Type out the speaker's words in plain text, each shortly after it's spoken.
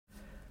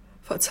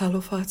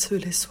Tatalo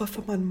le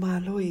suafa man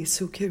malo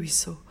Iesu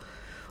Keriso.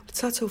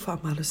 Tato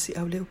malo si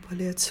auleu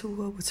palea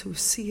tua wa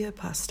Tusi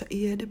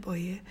Paia I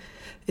boye.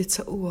 It's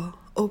a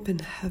open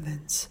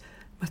heavens.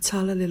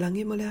 MATALA le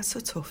langi mo le asa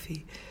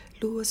TOFI.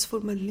 Luas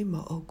fulma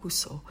lima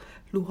AOKUSO.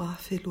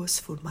 Luafe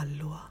luas fulma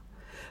lua.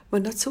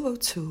 Manatu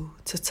Autu,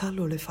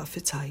 Tatalo le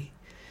Faafetai.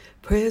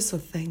 Prayers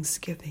of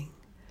thanksgiving.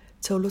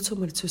 Tauloto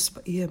mo le Tusi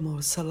Paia mo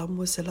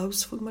Salamo se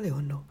laus fulma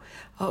leono.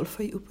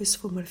 Alofa upes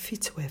fulma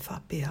fita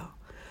faapea.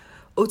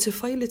 O te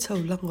whai le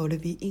taulaga o le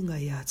vi inga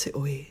ia te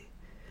oe.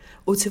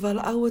 O te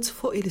vala aua te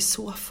fo i le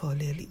suafa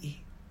le alii.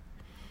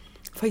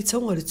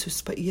 Faitauga le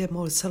Tusi Paia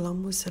mo le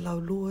Salamo se lau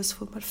luas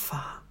fu mal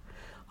fa.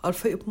 Al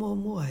fai up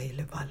mua i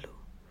le valu.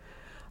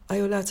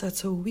 Ai o la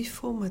tatou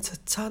wifo ma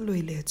Tatalo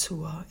i le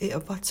atua e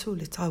avatu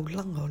le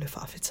taulaga o le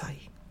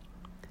Faafetai.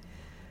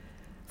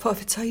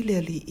 Faafetai le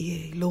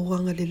Alii lo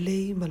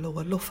agalelei ma lo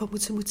alofa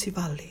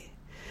mutimutivale.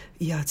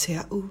 Ia te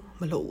au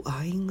ma lo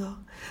aiga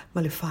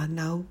ma le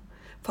fanau.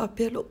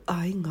 Faapea lo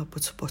aiga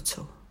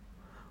potopoto.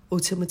 O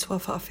te matua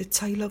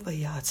faafetai lava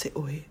ia te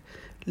oe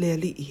le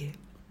alii.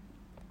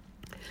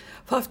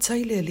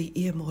 Faafetai le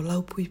alii mo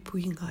lau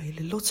puipuiga i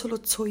le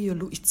lotolotoi o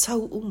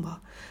luitau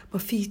uma ma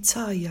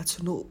fita i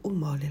atunuu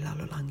uma o le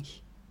lalolangi.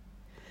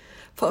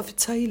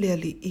 Faafetai le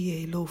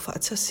alii lo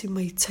faatasi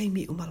mai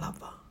taimi uma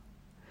lava.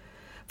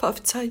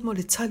 Faafetai mo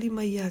le tali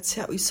mai ia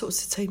te au iso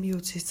se taimi o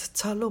te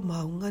tatalo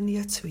maungani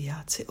atu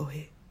ia te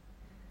oe.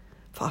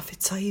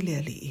 Faafetai le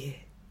alii.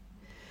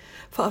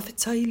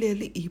 Faafetai le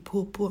Alii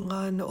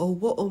puapuanga na o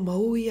wo o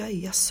mauia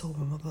i aso o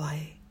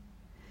mawai.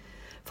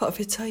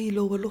 Faafetai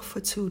lo alofa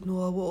tu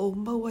noa wo o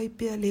mawai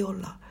pea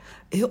leola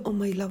e o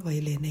mai lava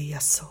i le nei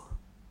aso.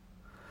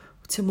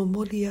 O te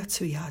momoli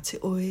atu ia te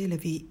oe le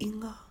vi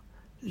inga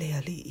le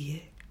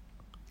Alii.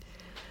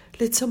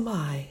 Le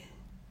tamai.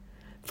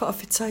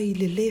 Faafetai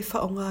le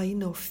faonga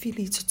ina o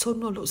fili to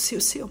tono lo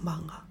sio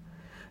manga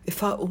e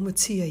fa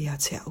umatia ia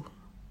te au.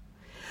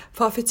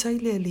 Faafetai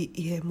le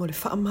Alii mo le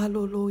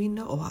faamalo lo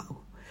ina o au.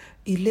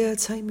 I lea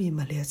taimi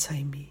ma lea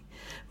taimi.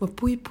 Ma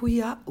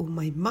puipuiga o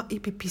mai mai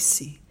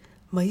pipisi.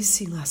 Ma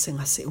isi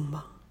ngase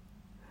uma.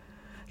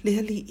 Le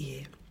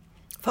Alii.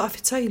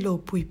 Faafetai lo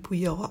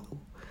puipuiga o au.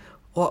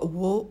 O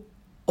au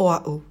o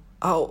au.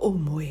 A o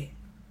moe.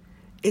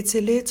 E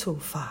te le tō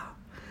wha.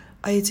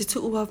 A e te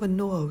tuuawa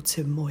noa o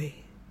te moe.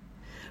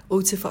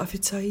 O te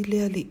faafetai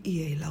le Alii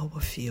e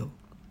laua fio.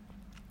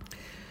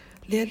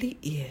 Le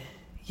Alii.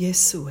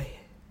 Iesu e.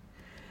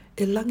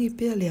 E langi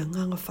pea le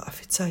anganga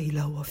faafetai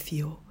laua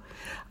fio.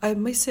 Ai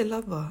mai se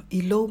lava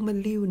i lo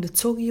maliu na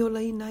tongi o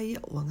laina ia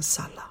o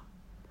angasala.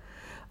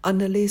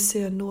 Ana le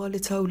se anoa le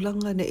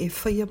taulaga na e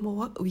whaia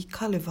moa o i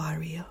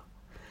Kalevaria.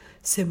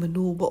 Se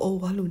manu wa o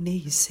walu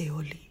nei se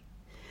oli.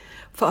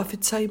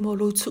 Faafetai mo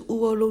lo tu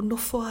ua lo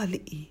nofo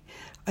alii.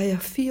 Ai a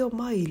fio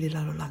mai le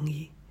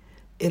lalolangi.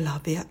 E la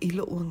vea i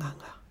lo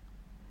uanganga.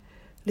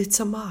 Le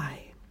tamai.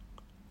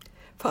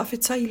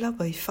 Faafetai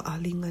lava i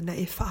Faaaliga na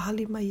e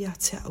faali mai ia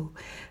te au.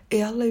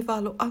 E ala i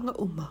valo anga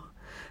uma.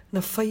 Na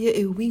whaia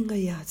e winga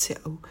ia te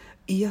au.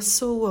 Ia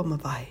soa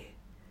mawai.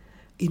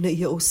 Ina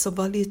ia o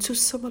savali e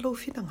tusa malo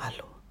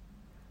finangalo.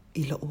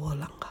 Ila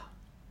uolanga.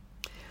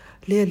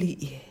 Le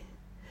Alii.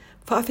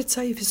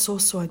 Faafetai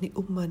fisoso ani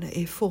uma na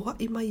e foa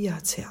i mai ia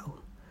te au.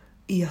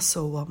 Ia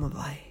soa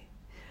mawai.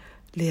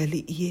 Le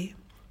Alii.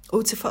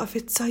 O te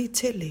faafetai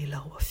te le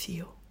laua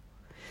fio.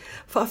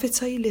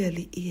 Faafetai le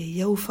Alii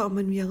iau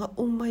faamanuianga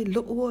umai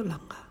lo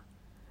uolanga.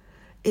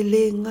 E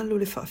le ngalo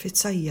le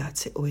faafetai ia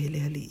te oe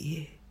le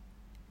Alii.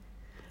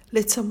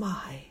 Le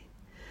tamai.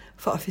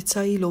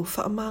 Faafetai lo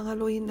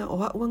faamangalo ina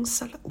o auang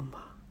sala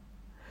uma.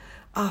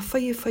 A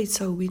whai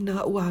Faitauga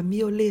ina o a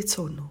mio le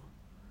tono.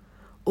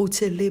 O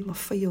te le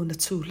mawhai o na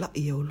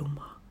tula'i o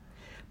luma.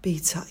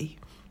 Peitai.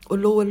 O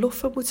lo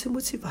alofa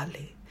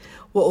mutimutivale.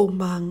 Wa o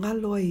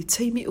maangalo ai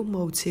teimi uma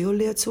o te o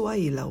le atua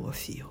i laua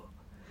fio.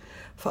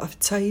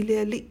 Faafetai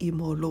le Alii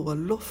mo lo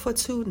alofa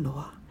tu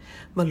noa.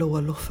 Ma lo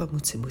alofa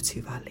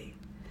mutimutivale.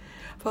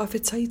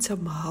 Faafetai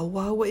Tama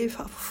wawa e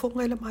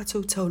faafonga le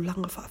matou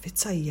taulaga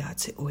faafetai ia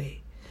te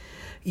oe.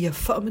 Ia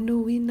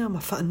faamanuina ma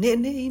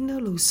faane'ene'eina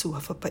lo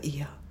suafa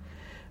paia.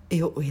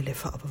 E o oe le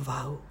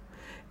faavavau.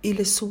 I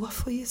le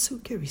suafa Iesu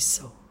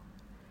Keriso.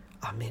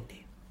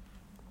 Amene.